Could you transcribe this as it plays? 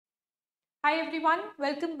Hi everyone,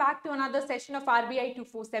 welcome back to another session of RBI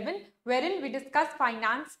 247 wherein we discuss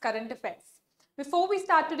finance current affairs. Before we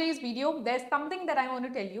start today's video, there's something that I want to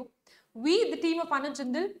tell you. We, the team of Anuj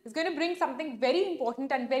Jindal, is going to bring something very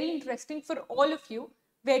important and very interesting for all of you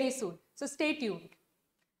very soon. So stay tuned.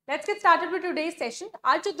 Let's get started with today's session.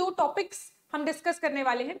 आज जो दो topics हम discuss करने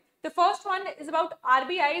वाले हैं. The first one is about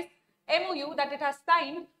RBI's MOU that it has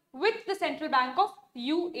signed with the Central Bank of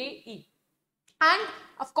UAE. And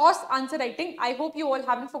of course answer writing. I hope you all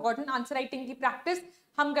haven't forgotten answer writing की practice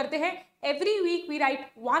हम करते हैं. Every week we write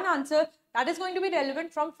one answer that is going to be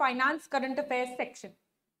relevant from finance current affairs section.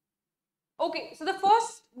 Okay, so the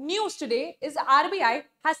first news today is RBI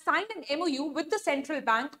has signed an MOU with the Central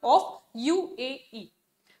Bank of UAE.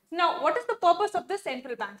 Now, what is the purpose of the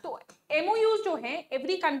central bank? So, MOUs जो हैं,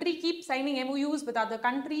 every country keeps signing MOUs with other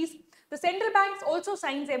countries. The central banks also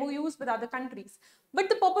signs MOUs with other countries. But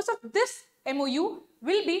the purpose of this MOU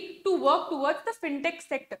will be to work towards the fintech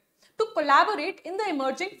sector, to collaborate in the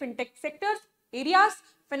emerging fintech sectors, areas,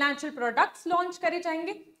 financial products launch करे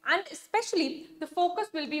जाएंगे, and especially the focus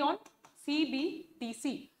will be on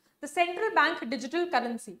CBDC, the central bank digital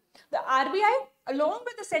currency. The RBI, along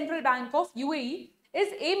with the Central Bank of UAE,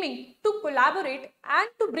 is aiming to collaborate and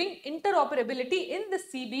to bring interoperability in the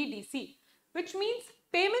CBDC, which means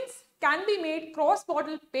payments can be made,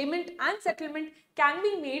 cross-border payment and settlement can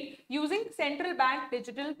be made using central bank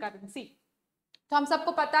digital currency. तो हम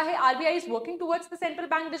सबको पता है RBI is working towards the central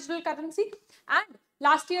bank digital currency and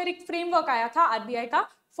last year एक framework आया था RBI का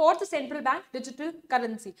for the central bank digital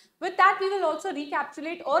currency. With that, we will also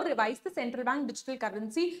recapitulate or revise the central bank digital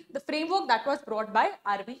currency, the framework that was brought by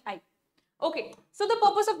RBI. Okay, so the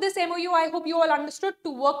purpose of this MOU, I hope you all understood, to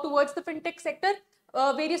work towards the fintech sector.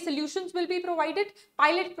 Various solutions will be provided.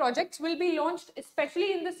 Pilot projects will be launched,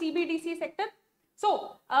 especially in the CBDC sector.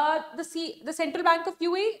 So, the Central Bank of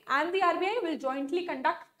UAE and the RBI will jointly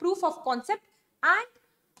conduct proof of concept and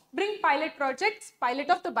bring pilot projects, pilot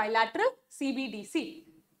of the bilateral CBDC,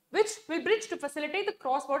 which will bridge to facilitate the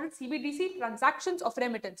cross-border CBDC transactions of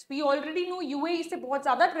remittance. We already know UAE से बहुत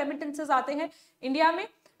ज़्यादा remittances आते हैं India में,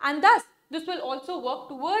 and thus this will also work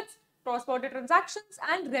towards cross-border transactions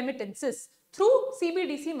and remittances through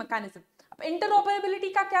CBDC mechanism. अब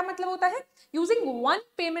interoperability का क्या मतलब होता है? Using one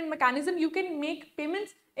payment mechanism, you can make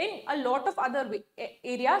payments in a lot of other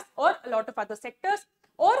areas or a lot of other sectors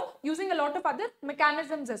or using a lot of other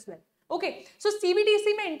mechanisms as well. Okay, so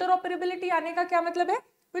CBDC में interoperability आने का क्या मतलब है?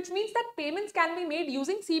 Which means that payments can be made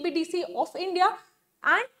using CBDC of India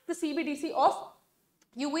and the CBDC of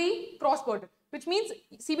UAE cross-border, which means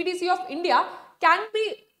CBDC of India can be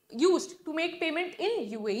used to make payment in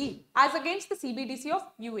UAE as against the CBDC of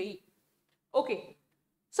UAE. Okay,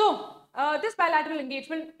 so this bilateral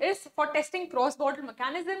engagement is for testing cross-border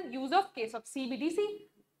mechanism, use of case of CBDC,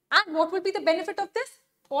 and what will be the benefit of this?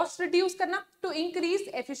 Cost reduce करना, to increase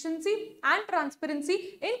efficiency and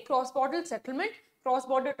transparency in cross-border settlement,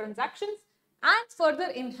 cross-border transactions, and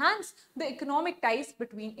further enhance the economic ties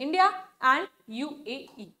between India and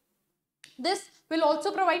UAE. This will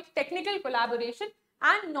also provide technical collaboration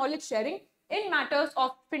and knowledge sharing in matters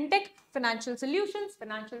of fintech, financial solutions,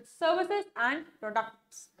 financial services, and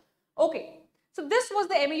products. Okay, so this was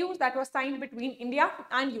the MOU that was signed between India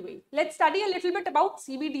and UAE. Let's study a little bit about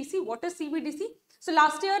CBDC. What is CBDC? So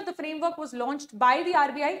last year, the framework was launched by the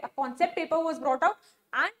RBI. A concept paper was brought out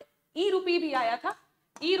and e-rupee bhi aaya tha.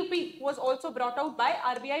 E-rupee was also brought out by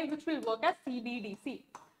RBI, which will work as CBDC.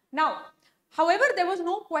 Now, however, there was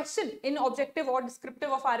no question in objective or descriptive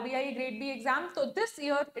of RBI Grade B exam. So this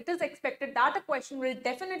year, it is expected that a question will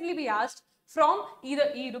definitely be asked from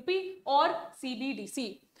either e-rupee or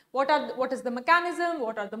CBDC. What is the mechanism?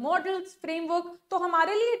 What are the models, framework? So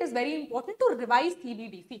हमारे लिए it is very important to revise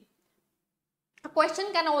CBDC. A question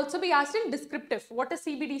can also be asked in descriptive. What is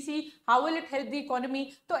CBDC? How will it help the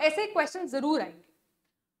economy? तो ऐसे questions जरूर आएंगे.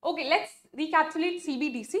 Okay, let's recapitulate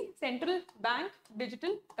CBDC, Central Bank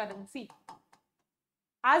Digital Currency.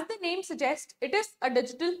 As the name suggests, it is a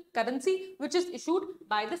digital currency which is issued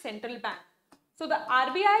by the central bank. So the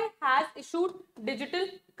RBI has issued digital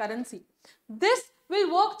currency. This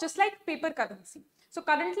will work just like paper currency. So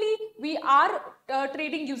currently we are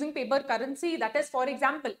trading using paper currency. That is, for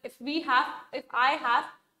example, if I have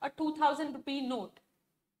a 2000 rupee note,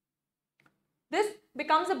 this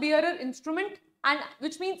becomes a bearer instrument, and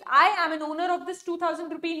which means I am an owner of this 2000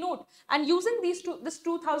 rupee note, and using this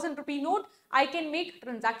 2000 rupee note, I can make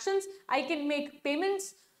transactions, I can make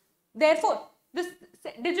payments. Therefore, this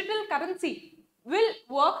digital currency will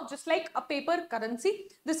work just like a paper currency.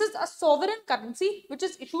 This is a sovereign currency which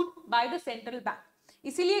is issued by the central bank.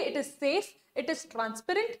 इसीलिए it is safe, it is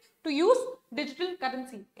transparent to use digital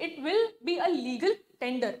currency. It will be a legal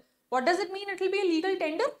tender. What does it mean it will be a legal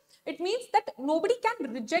tender? It means that nobody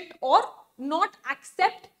can reject or not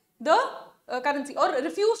accept the currency or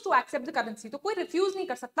refuse to accept the currency. तो कोई refuse नहीं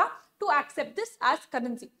कर सकता to accept this as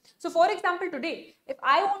currency. So for example, today, if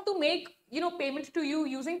I want to make, payment to you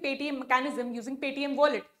using Paytm mechanism, using Paytm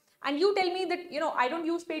wallet, and you tell me that, I don't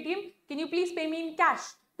use Paytm, can you please pay me in cash?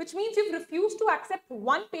 Which means you've refused to accept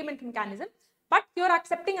one payment mechanism, but you're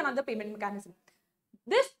accepting another payment mechanism.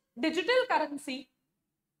 This digital currency,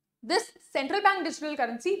 this central bank digital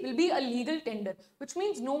currency will be a legal tender, which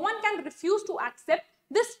means no one can refuse to accept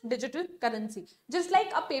this digital currency, just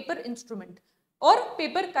like a paper instrument or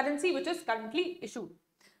paper currency which is currently issued.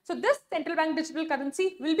 So this central bank digital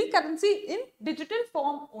currency will be currency in digital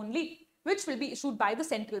form only, which will be issued by the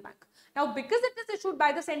central bank. Now, because it is issued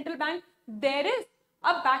by the central bank, there is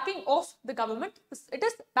a backing of the government. It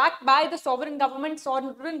is backed by the sovereign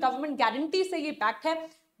government guarantee se ye backed hai.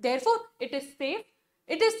 Therefore, it is safe.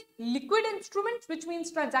 It is liquid instrument, which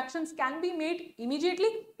means transactions can be made immediately.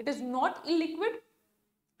 It is not illiquid,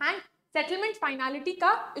 and settlement finality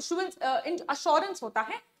ka issuance assurance hota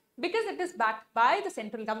hai because it is backed by the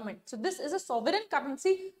central government. So this is a sovereign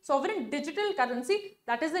currency, sovereign digital currency,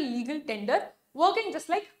 that is a legal tender working just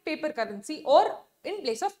like paper currency or in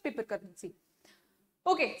place of paper currency.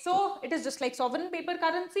 Okay, so it is just like sovereign paper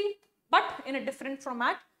currency but in a different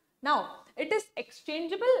format. Now, it is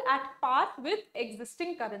exchangeable at par with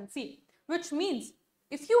existing currency, which means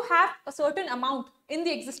if you have a certain amount in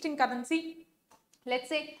the existing currency, let's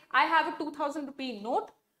say I have a 2000 rupee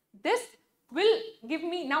note, this will give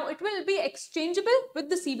me, now it will be exchangeable with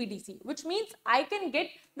the CBDC, which means I can get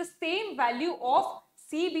the same value of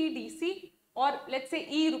CBDC or let's say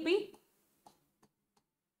e-rupee.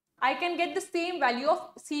 I can get the same value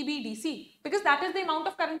of CBDC because that is the amount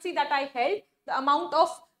of currency that I held, the amount of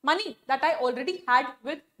money that I already had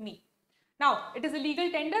with me. Now, it is a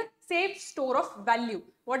legal tender, safe store of value.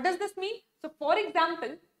 What does this mean? So, for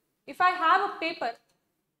example, if I have a paper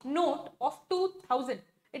note of 2000,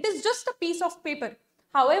 it is just a piece of paper.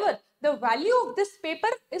 However, the value of this paper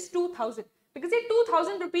is 2000 because it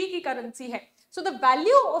 2000 rupee ki currency hai. So, the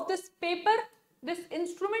value of this paper, this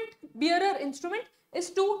instrument, bearer instrument is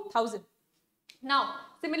 2000. Now,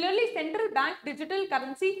 similarly, central bank digital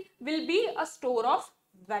currency will be a store of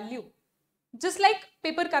value. Just like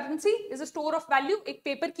paper currency is a store of value, एक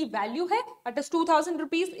paper की value है, that is 2000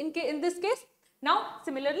 rupees in this case. Now,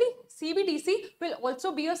 similarly, CBDC will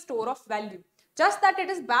also be a store of value. Just that it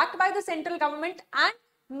is backed by the central government and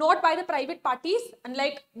not by the private parties,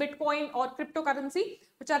 unlike Bitcoin or cryptocurrency,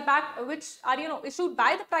 which are issued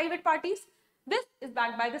by the private parties. This is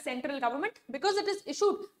backed by the central government because it is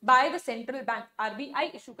issued by the central bank.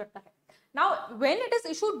 RBI issue करता है. Now, when it is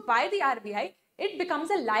issued by the RBI, it becomes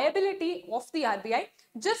a liability of the RBI,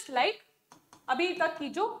 just like अभी तक की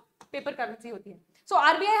जो paper currency होती है. So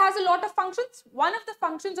RBI has a lot of functions. One of the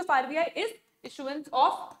functions of RBI is issuance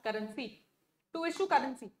of currency, to issue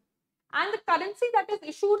currency. And the currency that is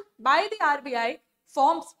issued by the RBI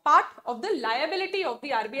forms part of the liability of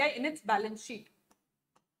the RBI in its balance sheet.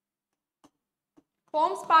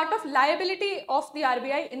 Forms part of liability of the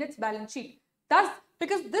RBI in its balance sheet. Thus,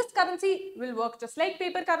 because this currency will work just like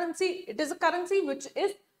paper currency, it is a currency which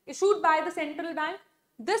is issued by the central bank.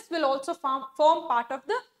 This will also form part of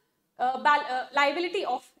the liability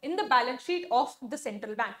in the balance sheet of the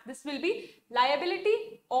central bank. This will be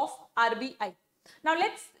liability of RBI. Now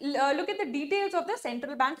let's look at the details of the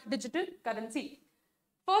central bank digital currency.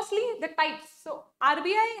 Firstly, the types. So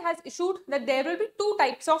RBI has issued that there will be two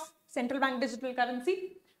types of central bank digital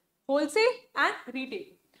currency, wholesale and retail.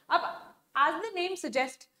 As the name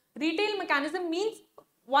suggests, retail mechanism means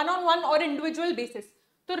one-on-one or individual basis.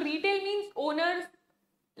 So retail means owners,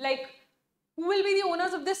 like who will be the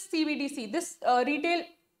owners of this CBDC, this retail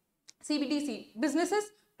CBDC? Businesses,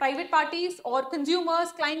 private parties or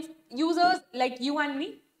consumers, clients, users like you and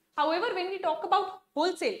me. However, when we talk about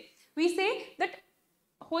wholesale, we say that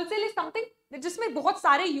wholesale is something that जिसमें बहुत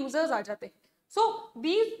सारे users आ जाते हैं. So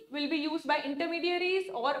these will be used by intermediaries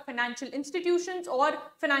or financial institutions or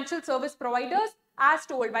financial service providers as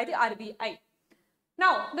told by the RBI.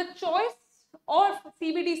 Now, the choice of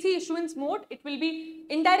CBDC issuance mode, it will be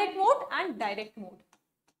indirect mode and direct mode.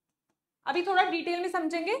 अभी थोड़ा detail में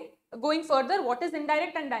समझेंगे. Going further, what is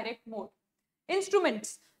indirect and direct mode?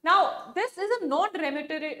 Instruments. Now, this is a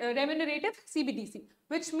non-remunerative CBDC,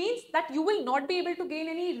 which means that you will not be able to gain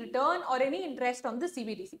any return or any interest on the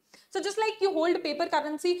CBDC. So just like you hold paper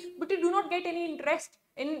currency, but you do not get any interest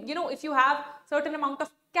in, if you have certain amount of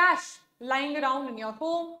cash lying around in your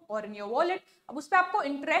home or in your wallet. अब उस पे आपको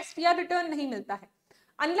interest या return नहीं मिलता है,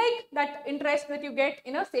 unlike that interest that you get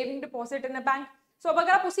in a saving deposit in a bank. So अब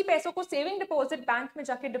अगर आप उसी पैसों को saving deposit bank में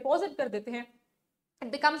जाके deposit कर देते हैं,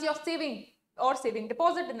 it becomes your saving or saving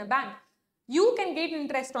deposit in a bank. You can get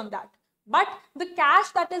interest on that. But the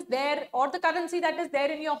cash that is there or the currency that is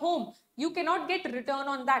there in your home, you cannot get return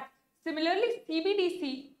on that. Similarly,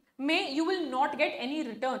 CBDC may you will not get any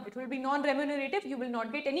return. It will be non-remunerative. You will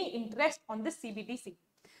not get any interest on this CBDC.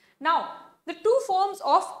 Now, the two forms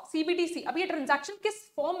of CBDC. अब ये transaction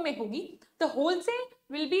किस form में होगी? The wholesale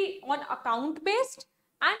will be on account based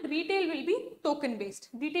and retail will be token based.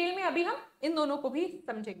 Detail में अभी हम इन दोनों को भी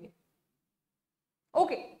समझेंगे.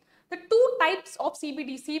 Okay. The two types of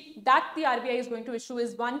CBDC that the RBI is going to issue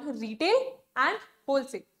is one retail and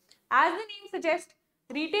wholesale. As the name suggests,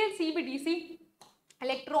 retail CBDC,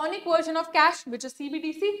 electronic version of cash, which is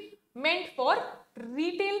CBDC, meant for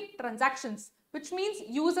retail transactions, which means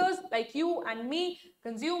users like you and me,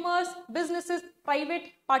 consumers, businesses,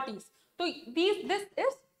 private parties. So this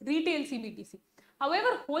is retail CBDC.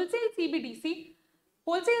 However, wholesale CBDC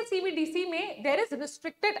में there is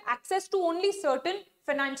restricted access to only certain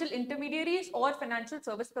financial intermediaries or financial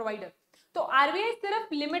service provider. तो RBI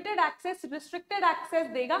सिर्फ limited access, restricted access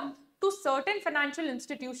देगा to certain financial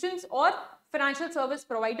institutions or financial service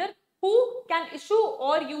provider who can issue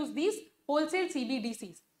or use these wholesale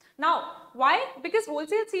CBDCs. Now, why? Because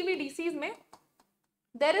wholesale CBDCs में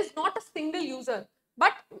there is not a single user,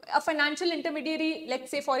 but a financial intermediary, let's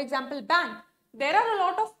say for example bank, there are a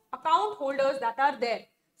lot of account holders that are there.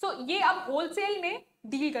 So ये अब wholesale में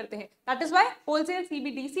deal करते हैं. That is why wholesale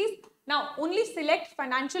CBDCs now only select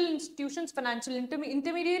financial institutions, financial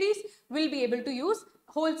intermediaries will be able to use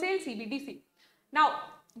wholesale CBDC. Now,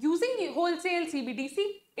 using the wholesale CBDC,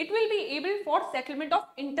 it will be able for settlement of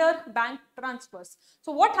inter-bank transfers.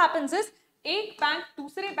 So what happens is एक bank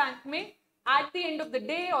दूसरे bank में at the end of the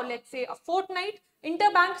day or let's say a fortnight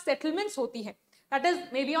inter-bank settlements होती है. That is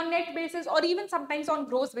maybe on net basis or even sometimes on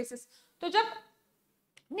gross basis. तो जब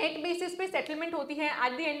net basis पे settlement होती है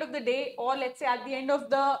at the end of the day or let's say at the end of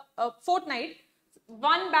the fortnight,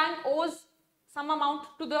 one bank owes some amount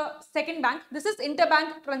to the second bank. This is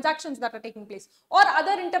interbank transactions that are taking place, or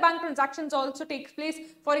other interbank transactions also takes place.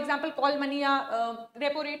 For example, call money या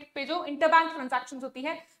repo rate पे जो interbank transactions होती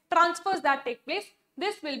है, transfers that take place,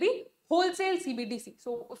 this will be wholesale CBDC.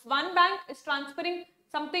 So if one bank is transferring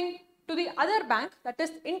something to the other bank, that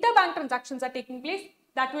is interbank transactions are taking place,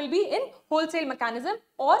 that will be in wholesale mechanism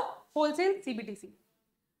or wholesale CBDC.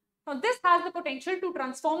 Now this has the potential to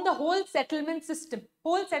transform the whole settlement system,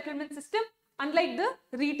 unlike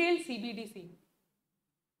the retail CBDC.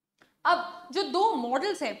 अब जो दो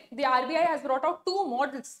models हैं, the RBI has brought out two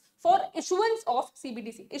models for issuance of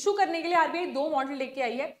CBDC. Issue करने के लिए RBI दो model लेके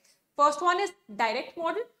आई है. First one is direct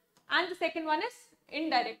model and the second one is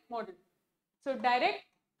indirect model. So direct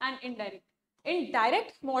and indirect. In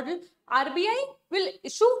direct model, RBI will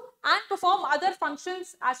issue and perform other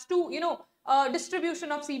functions as to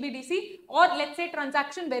distribution of CBDC or let's say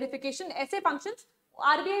transaction verification. ऐसे functions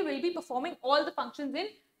RBI will be performing all the functions in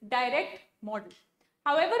direct model.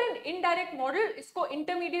 However, in indirect model, इसको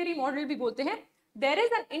intermediary model भी बोलते हैं. There is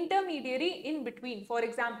an intermediary in between. For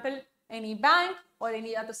example, any bank or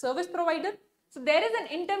any other service provider. So there is an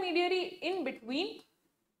intermediary in between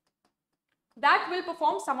that will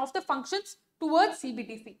perform some of the functions towards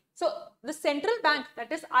CBDC. So the central bank,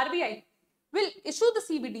 that is RBI, will issue the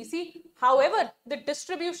CBDC. However, the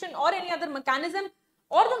distribution or any other mechanism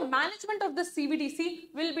or the management of the CBDC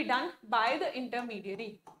will be done by the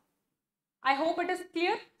intermediary. I hope it is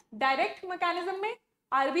clear. Direct mechanism में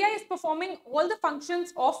RBI is performing all the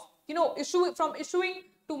functions of from issuing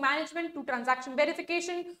to management to transaction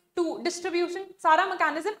verification to distribution. सारा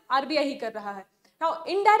mechanism RBI ही कर रहा है. Now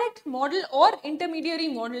indirect model or intermediary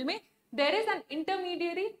model में there is an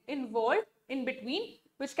intermediary involved in between,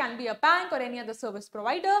 which can be a bank or any other service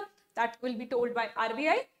provider that will be told by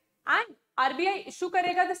RBI, and RBI issue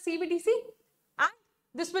करेगा the CBDC and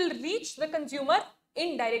this will reach the consumer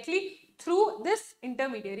indirectly through this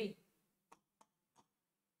intermediary.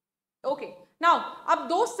 Okay, now अब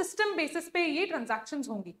दो system basis पे ये transactions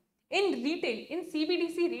होंगी. In retail, in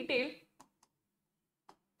CBDC retail,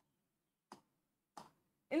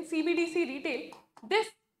 this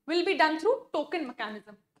will be done through token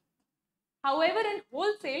mechanism. However, in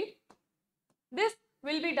wholesale, this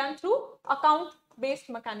will be done through account-based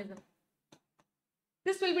mechanism.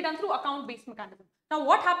 Now,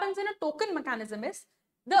 what happens in a token mechanism is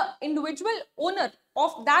the individual owner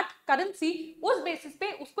of that currency, उस basis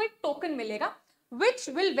पे उसको एक token मिलेगा, which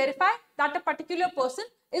will verify that a particular person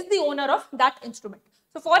is the owner of that instrument.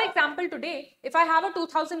 So for example, today, if I have a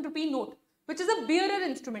 2000 rupee note, which is a bearer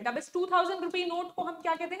instrument, अब इस 2000 rupee note को हम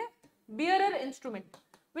क्या कहते हैं? Bearer instrument,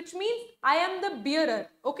 which means I am the bearer.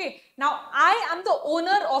 Okay, now I am the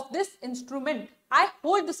owner of this instrument. I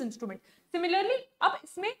hold this instrument. Similarly, अब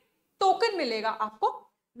इसमें token मिलेगा आपको,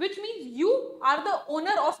 which means you are the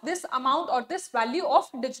owner of this amount or this value of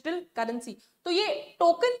digital currency. तो ये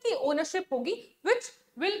token की ownership होगी,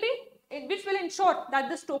 which will ensure that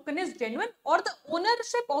this token is genuine or the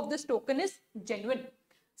ownership of this token is genuine.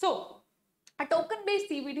 So a token-based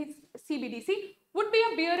CBDC would be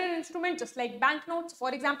a bearer instrument just like banknotes.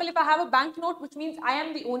 For example, if I have a banknote, which means I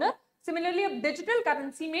am the owner. Similarly, a digital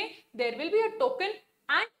currency में there will be a token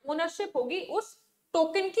and ownership होगी उस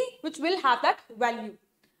token की, which will have that value.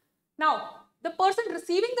 Now, the person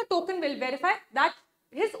receiving the token will verify that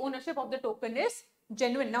his ownership of the token is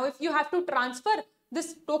genuine. Now, if you have to transfer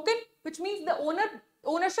this token, which means the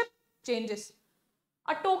ownership changes.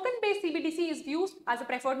 A token-based CBDC is used as a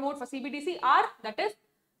preferred mode for CBDC R, that is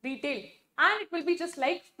retail, and it will be just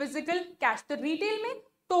like physical cash. The retail में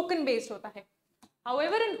token-based होता है.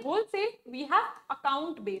 However, in wholesale we have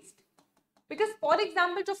account-based, because for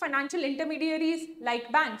example, जो financial intermediaries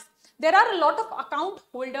like banks, there are a lot of account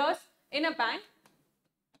holders in a bank,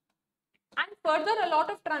 and further a lot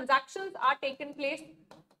of transactions are taken place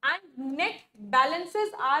and net balances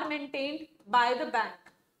are maintained by the bank.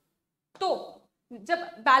 तो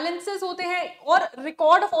जब balances होते हैं और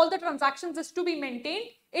record of all the transactions is to be maintained,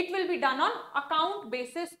 it will be done on account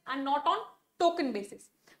basis and not on token basis.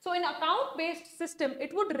 So in account based system,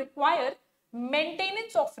 it would require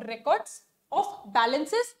maintenance of records of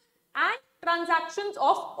balances and transactions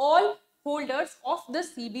of all holders of the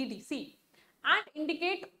CBDC and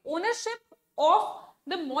indicate ownership of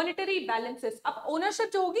the monetary balances. अब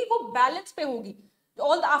ownership जो होगी वो balance पे होगी.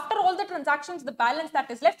 After all the transactions, the balance that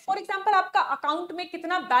is left. For example, आपका account में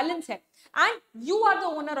कितना balance है, and you are the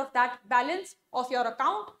owner of that balance of your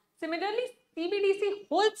account. Similarly, CBDC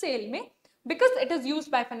wholesale में, because it is used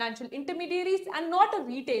by financial intermediaries and not a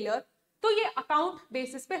retailer, तो ये account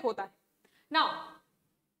basis पे होता है. Now,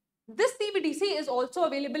 this CBDC is also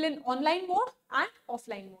available in online mode and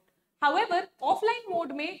offline mode. However, offline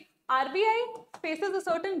mode में RBI faces a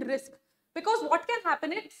certain risk, because what can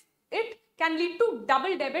happen is it can lead to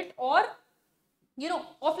double debit, or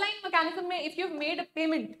offline mechanism में if you've made a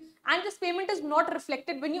payment and this payment is not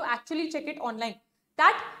reflected when you actually check it online,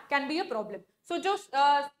 that can be a problem. So जो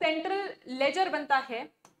central ledger बनता है,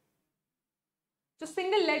 जो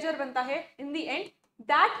single ledger बनता है, in the end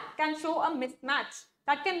that can show a mismatch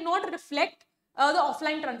that cannot reflect the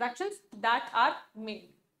offline transactions that are made.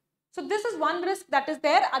 So this is one risk that is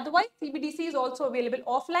there. Otherwise, CBDC is also available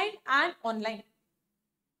offline and online.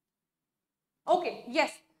 Okay,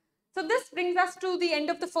 yes. So this brings us to the end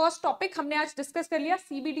of the first topic. हमने आज discuss कर लिया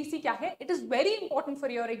CBDC क्या है. It is very important for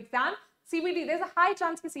your exam. CBDC, there's a high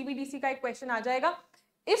chance कि CBDC का एक question आ जाएगा.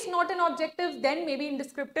 If not in objective, then maybe in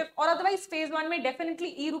descriptive, or otherwise phase 1 में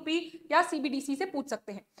definitely e-rupee या CBDC से पूछ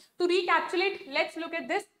सकते हैं. To recapitulate, let's look at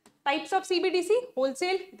this. Types of CBDC: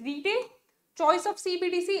 wholesale, retail. Choice of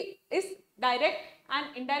CBDC is direct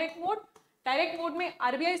and indirect mode. Direct mode में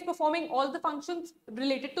RBI is performing all the functions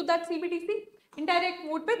related to that CBDC. Indirect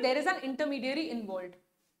mode पे there is an intermediary involved.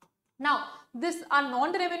 Now, these are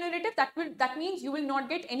non-remunerative. That means you will not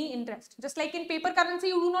get any interest. Just like in paper currency,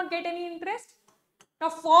 you do not get any interest. Now,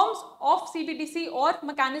 forms of CBDC or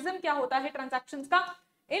mechanism क्या होता है transactions का?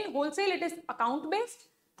 In wholesale, it is account based,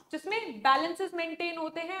 जिसमें balances maintain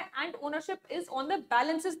होते हैं and ownership is on the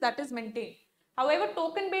balances that is maintained. However,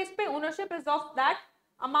 token based पे ownership is of that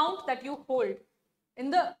amount that you hold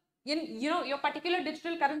in your particular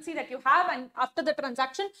digital currency that you have, and after the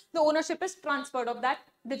transaction, the ownership is transferred of that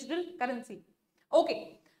digital currency.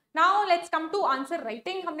 Okay. Now let's come to answer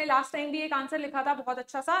writing. हमने last time भी एक answer लिखा था बहुत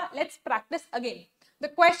अच्छा सा. Let's practice again. The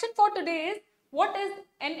question for today is, what is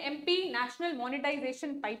NMP, National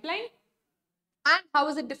Monetization Pipeline, and how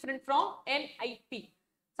is it different from NIP?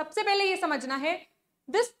 सबसे पहले ये समझना है,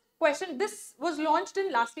 this was launched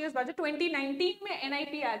in last year's budget. 2019 में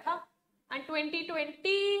NIP आया था, and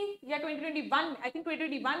 2020 या 2021, I think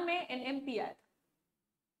 2021 में NMP आया था.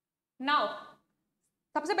 Now,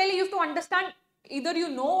 सबसे पहले you have to understand, either you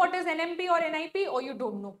know what is NMP or NIP, or you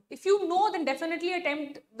don't know. If you know, then definitely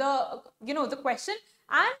attempt the question,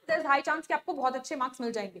 and there's high chance कि आपको बहुत अच्छे marks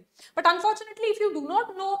मिल जाएंगे. But unfortunately, if you do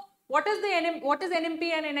not know what is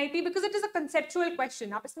NMP and NIP, because it is a conceptual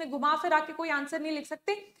question, आप इसमें घुमा फिरा के कोई answer नहीं लिख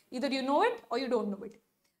सकते. Either you know it or you don't know it.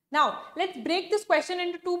 Now, let's break this question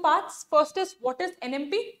into two parts. First is, what is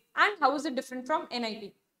NMP and how is it different from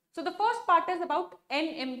NIP? So the first part is about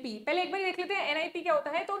NMP. पहले एक बार देख लेते हैं NIP क्या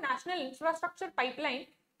होता है. तो national infrastructure pipeline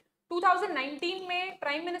 2019 में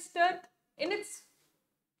prime minister in its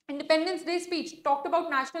independence day speech talked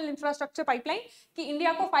about national infrastructure pipeline कि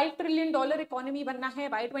इंडिया को $5 ट्रिलियन इकोनॉमी बनना है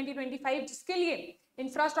बाय 2025, जिसके लिए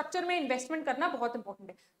इंफ्रास्ट्रक्चर में इन्वेस्टमेंट करना बहुत इंपॉर्टेंट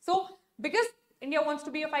है. So because India wants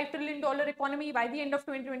to be a $5 trillion economy by the end of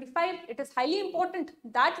 2025. It is highly important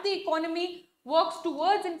that the economy works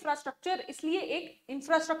towards infrastructure. इसलिए एक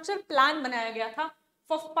infrastructure plan बनाया गया था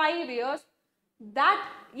for 5 years. That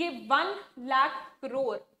ये 1 lakh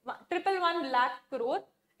crore, 111 lakh crore.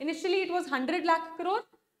 Initially it was 100 lakh crore,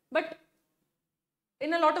 but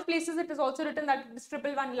in a lot of places it is also written that this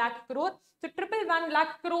 111 lakh crore. So 111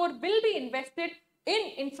 lakh crore will be invested in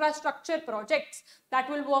infrastructure projects that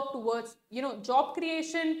will work towards, job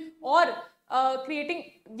creation or creating,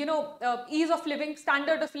 ease of living,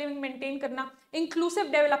 standard of living maintain karna,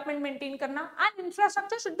 inclusive development maintain karna, and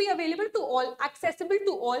infrastructure should be available to all, accessible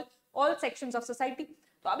to all sections of society.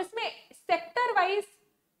 तो अब इसमें sector wise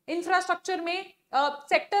infrastructure में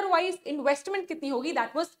sector wise investment कितनी होगी,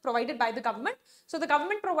 that was provided by the government. So the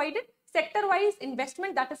government provided sector wise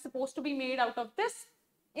investment that is supposed to be made out of this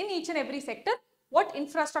in each and every sector. What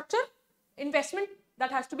infrastructure investment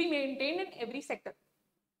that has to be maintained in every sector.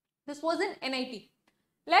 This was in NIP.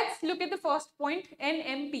 Let's look at the first point,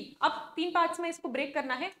 NMP. अब 3 parts में इसको break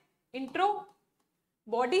करना है. Intro,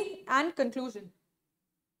 body and conclusion.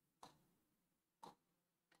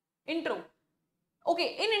 Intro. Okay,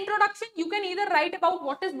 in introduction you can either write about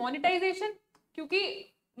what is monetization, क्योंकि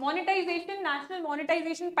monetization, national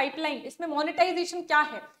monetization pipeline, इसमें monetization क्या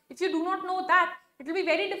है? If you do not know that, it will be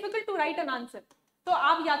very difficult to write an answer. तो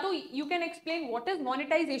आप या तो you can explain what is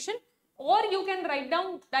monetization or you can write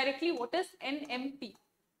down directly what is NMP.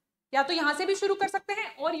 या तो यहाँ से भी शुरू कर सकते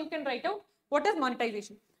हैं or you can write out what is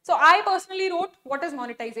monetization. So I personally wrote what is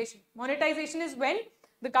monetization. Monetization is when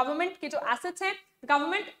the government के जो assets हैं, the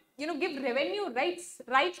government give revenue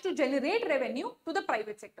rights to generate revenue to the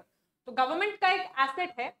private sector. तो government का एक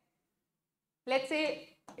asset है, let's say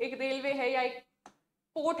एक railway है या एक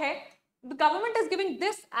port है. The government is giving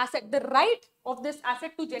this asset, the right of this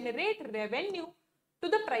asset to generate revenue to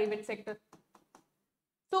the private sector.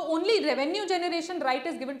 So only revenue generation right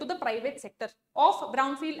is given to the private sector of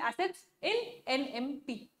brownfield assets in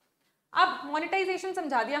NMP. अब monetization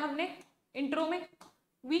समझा दिया हमने intro में.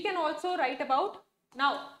 We can also write about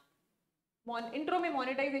now. Intro में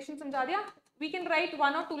monetization समझा दिया. We can write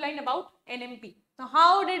 1 or 2 line about NMP. Now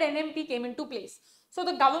how did NMP came into place? So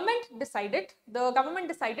the government decided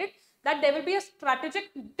that there will be a strategic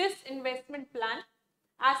disinvestment plan.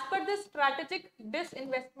 As per this strategic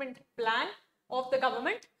disinvestment plan of the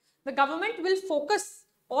government will focus,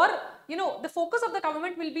 or the focus of the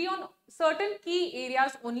government will be on certain key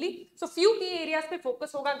areas only. So few key areas पे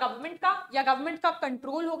focus होगा government का, या government का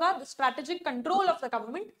control होगा. The strategic control of the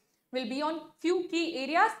government will be on few key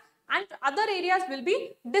areas, and other areas will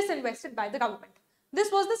be disinvested by the government. This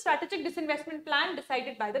was the strategic disinvestment plan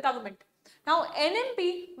decided by the government. Now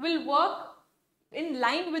NMP will work in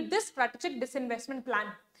line with this strategic disinvestment plan,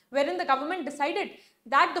 wherein the government decided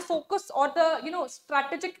that the focus or the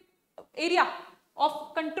strategic area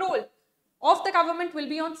of control of the government will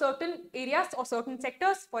be on certain areas or certain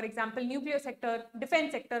sectors. For example, nuclear sector,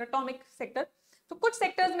 defense sector, atomic sector. तो कुछ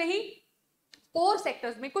sectors में ही core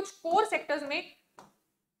sectors में, कुछ core sectors में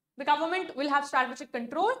the government will have strategic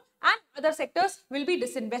control and other sectors will be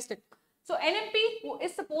disinvested. So NMP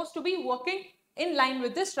is supposed to be working in line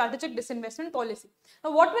with this strategic disinvestment policy.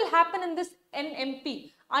 Now what will happen in this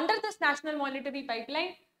NMP? Under this national monetary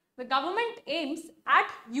pipeline, the government aims at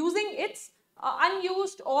using its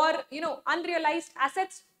unused or unrealized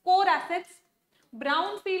assets, core assets,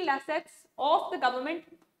 brownfield assets of the government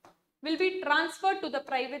will be transferred to the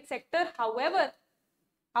private sector. However,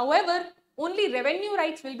 only revenue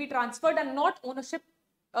rights will be transferred and not ownership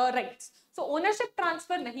rights. So ownership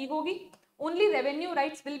transfer nahi hogi, only revenue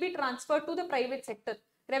rights will be transferred to the private sector.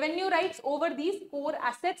 Revenue rights over these core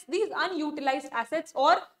assets, these unutilized assets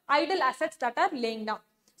or idle assets that are laying down.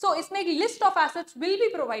 So इसमें एक list of assets will be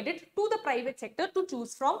provided to the private sector to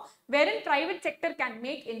choose from, wherein private sector can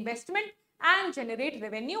make investment and generate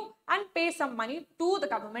revenue and pay some money to the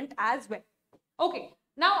government as well. Okay.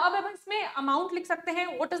 Now अब हम इसमें amount लिख सकते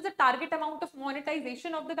हैं. What is the target amount of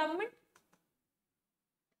monetization of the government?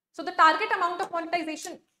 So the target amount of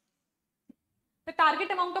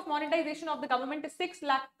monetization of the government is 6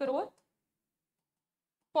 lakh crore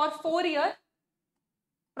for 4 years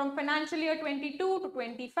from financial year 22 to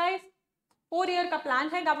 25. 4 year का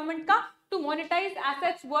plan है government का to monetize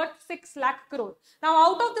assets worth 6 lakh crore. Now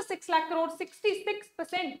out of the 6 lakh crore,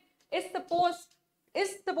 66% is supposed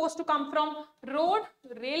is supposed to come from road,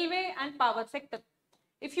 railway and power sector.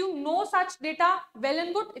 If you know such data, well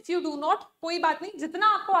and good. If you do not, कोई बात नहीं, जितना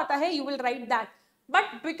आपको आता है you will write that.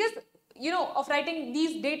 But because of writing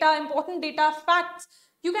these data, important data, facts,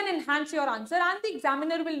 you can enhance your answer and the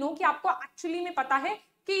examiner will know कि आपको actually में पता है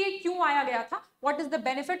कि ये क्यों आया गया था, what is the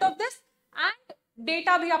benefit of this, and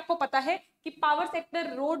data भी आपको पता है कि power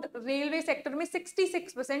sector, road, railway sector में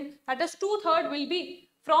 66%, that is 2/3 will be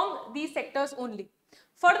from these sectors only.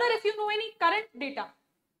 Further, if you know any current data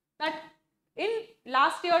that in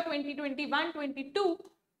last year 2021-22,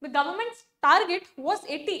 the government's target was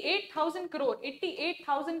 88,000 crore.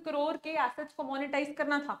 88,000 crore के assets को monetize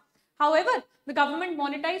करना था. However, the government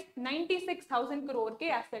monetized 96,000 crore के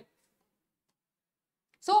assets.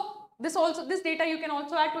 So this data you can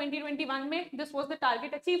also add 2021 में, this was the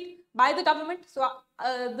target achieved by the government. So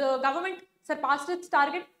the government surpassed its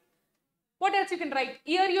target. What else you can write?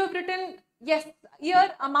 Year you have written, yes,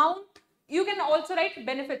 year, amount. You can also write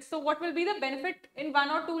benefits. So what will be the benefit in 1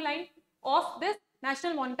 or 2 lines of this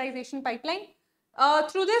national monetization pipeline?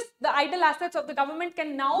 Through this, the idle assets of the government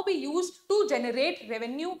can now be used to generate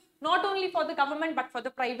revenue, not only for the government but for the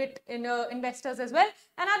private investors as well.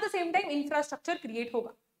 And at the same time, infrastructure create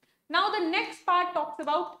hoga. Now the next part talks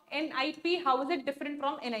about NIP. How is it different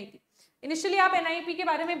from NIP? Initially, आप NIP के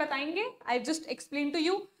बारे में बताएंगे. I just explained to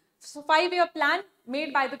you. So 5-year plan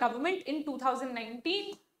made by the government in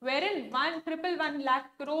 2019, wherein 1,111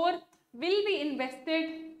 lakh crore will be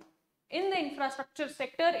invested in the infrastructure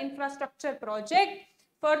sector, infrastructure project.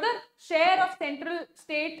 Further, share of central,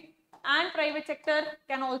 state and private sector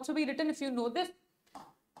can also be written if you know this.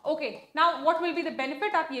 Okay, now what will be the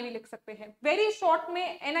benefit? आप ये भी लिख सकते हैं. Very short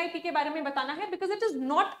में NIP के बारे में बताना है because it is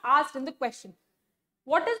not asked in the question.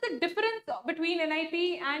 What is the difference between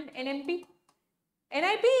NIP and NMP?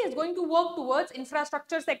 NIP is going to work towards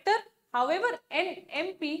infrastructure sector. However,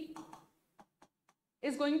 NMP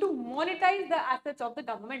is going to monetize the assets of the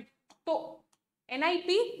government. So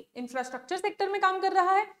NIP infrastructure sector में काम कर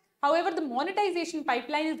रहा है. However, the monetization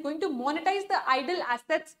pipeline is going to monetize the idle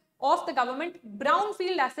assets of the government,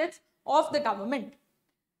 brownfield assets of the government.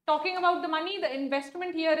 Talking about the money, the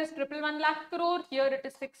investment here is 111 lakh crore. Here it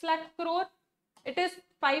is 6 lakh crore. It is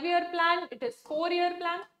 5-year plan. It is 4-year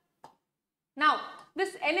plan. Now,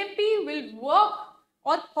 this NMP will work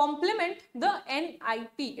or complement the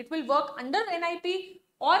NIP. It will work under NIP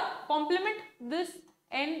or complement this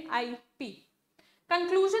NIP.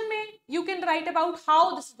 Conclusion mein, you can write about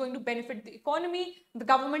how this is going to benefit the economy. The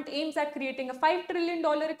government aims at creating a $5 trillion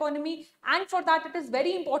economy, and for that it is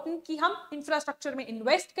very important कि हम infrastructure में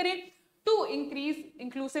invest करें to increase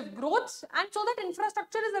inclusive growth and so that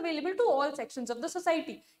infrastructure is available to all sections of the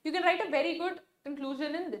society. You can write a very good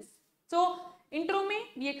conclusion in this. So, intro mein,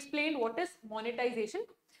 we explained what is monetization.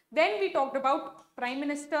 Then we talked about Prime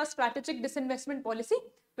Minister's strategic disinvestment policy,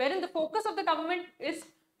 wherein the focus of the government is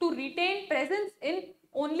to retain presence in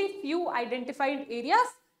only few identified areas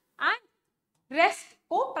and rest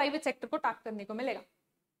को private sector को tap करने को मिलेगा.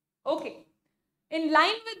 Okay. In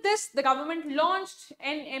line with this, the government launched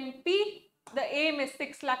NMP. The aim is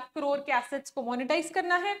 6 lakh crore के assets को monetize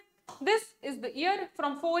करना है. This is the year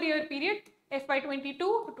from 4-year period FY22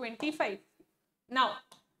 to 25. Now,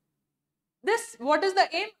 this, what is the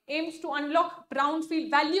aim? Aims to unlock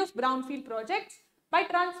value of brownfield projects by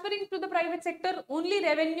transferring to the private sector only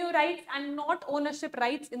revenue rights and not ownership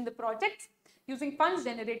rights in the projects using funds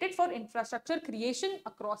generated for infrastructure creation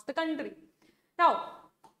across the country. Now,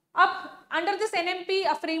 under this NMP,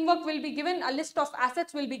 a framework will be given, a list of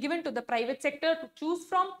assets will be given to the private sector to choose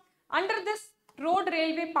from. Under this road,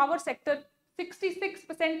 railway, power sector,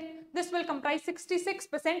 66%, this will comprise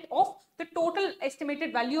 66% of the total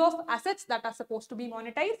estimated value of assets that are supposed to be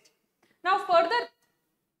monetized. Now further,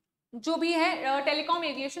 जो भी है telecom,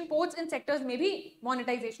 aviation, ports, in sectors में भी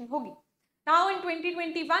monetization होगी. Now in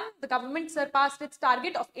 2021, the government surpassed its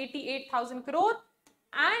target of 88,000 crore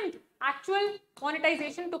and actual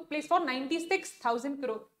monetization took place for 96,000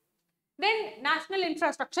 crore. Then national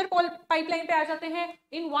infrastructure pipeline पे आ जाते हैं.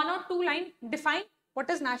 In 1 or 2 line, define what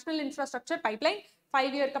is national infrastructure pipeline.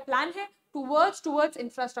 5-year का plan है towards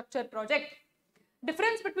infrastructure project.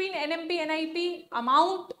 Difference between NMP, NIP,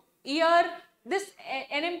 amount, year. This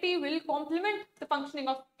NMP will complement the functioning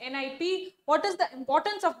of NIP. What is the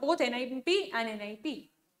importance of both NMP and NIP?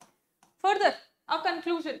 Further, a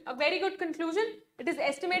conclusion, a very good conclusion. It is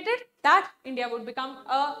estimated that India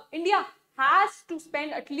has to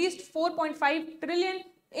spend at least 4.5 trillion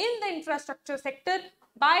in the infrastructure sector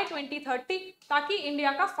by 2030 ताकि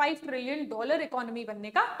India का $5 trillion economy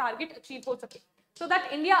बनने का target achieve हो सके, so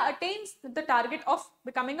that India attains the target of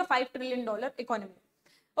becoming a $5 trillion economy.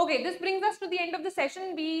 Okay, this brings us to the end of the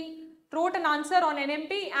session. We wrote an answer on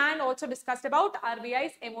NMP and also discussed about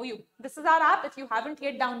RBI's MOU. This is our app. If you haven't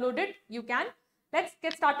yet downloaded, you can. Let's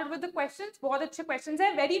get started with the questions. बहुत अच्छे questions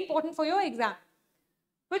हैं, very important for your exam.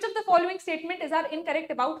 Which of the following statement is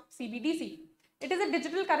incorrect about CBDC? It is a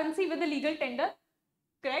digital currency with a legal tender.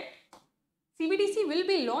 Correct. CBDC will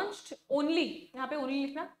be launched only, यहाँ पे only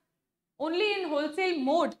लिखना, only in wholesale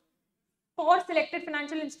mode for selected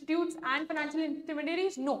financial institutes and financial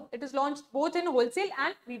intermediaries. No, it is launched both in wholesale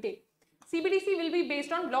and retail. CBDC will be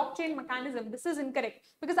based on blockchain mechanism. This is incorrect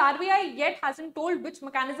because RBI yet hasn't told which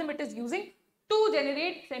mechanism it is using to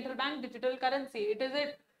generate central bank digital currency. It is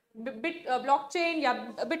a blockchain या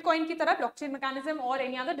Bitcoin की तरह blockchain mechanism or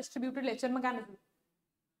any other distributed ledger mechanism.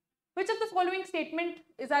 Which of the following statement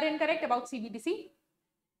is incorrect about CBDC?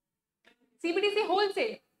 CBDC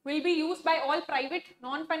wholesale will be used by all private,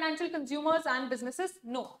 non-financial consumers and businesses.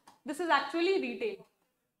 No, this is actually retail.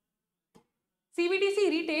 CBDC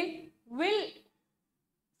retail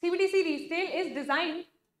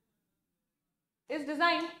is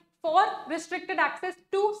designed for restricted access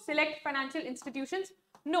to select financial institutions.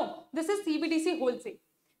 No, this is CBDC wholesale.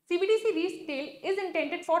 CBDC retail is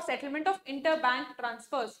intended for settlement of interbank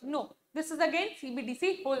transfers. No, this is again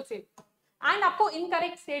CBDC wholesale. And आपको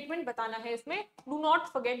incorrect statement बताना है इसमें. Do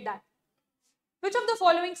not forget that. Which of the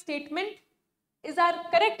following statement is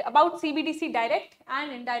correct about CBDC direct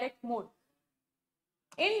and indirect mode?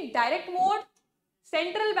 In direct mode,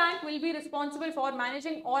 central bank will be responsible for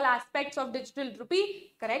managing all aspects of digital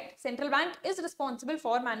rupee. Correct. Central bank is responsible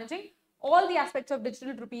for managing all the aspects of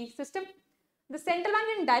digital rupee system. The central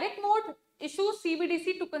bank in direct mode issues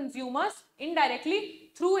CBDC to consumers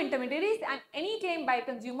indirectly through intermediaries, and any claim by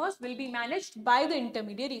consumers will be managed by the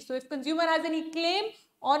intermediary. So if consumer has any claim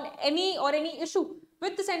on any issue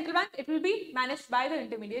with the central bank, it will be managed by the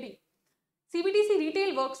intermediary. CBDC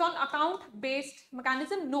retail works on account based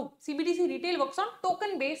mechanism. No, CBDC retail works on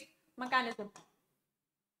token based mechanism.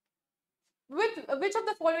 Which of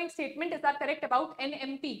the following statement is correct about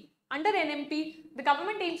NMP? Under NMP, the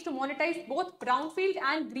government aims to monetize both brownfield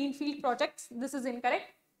and greenfield projects. This is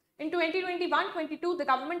incorrect. In 2021-22, the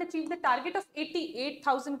government achieved the target of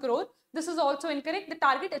 88,000 crore. This is also incorrect. The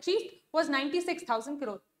target achieved was 96,000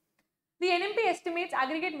 crore. The NMP estimates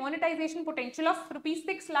aggregate monetization potential of rupees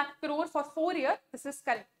 6 lakh crore for 4 years. This is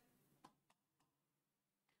correct.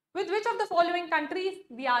 With which of the following countries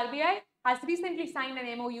the RBI has recently signed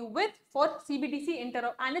an MOU with for CBDC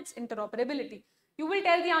and its interoperability? You will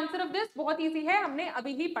tell the answer of this. बहुत easy है, हमने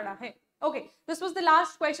अभी ही पढ़ा है. Okay, this was the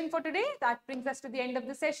last question for today. That brings us to the end of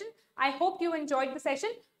the session. I hope you enjoyed the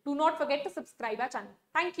session. Do not forget to subscribe our channel.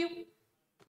 Thank you.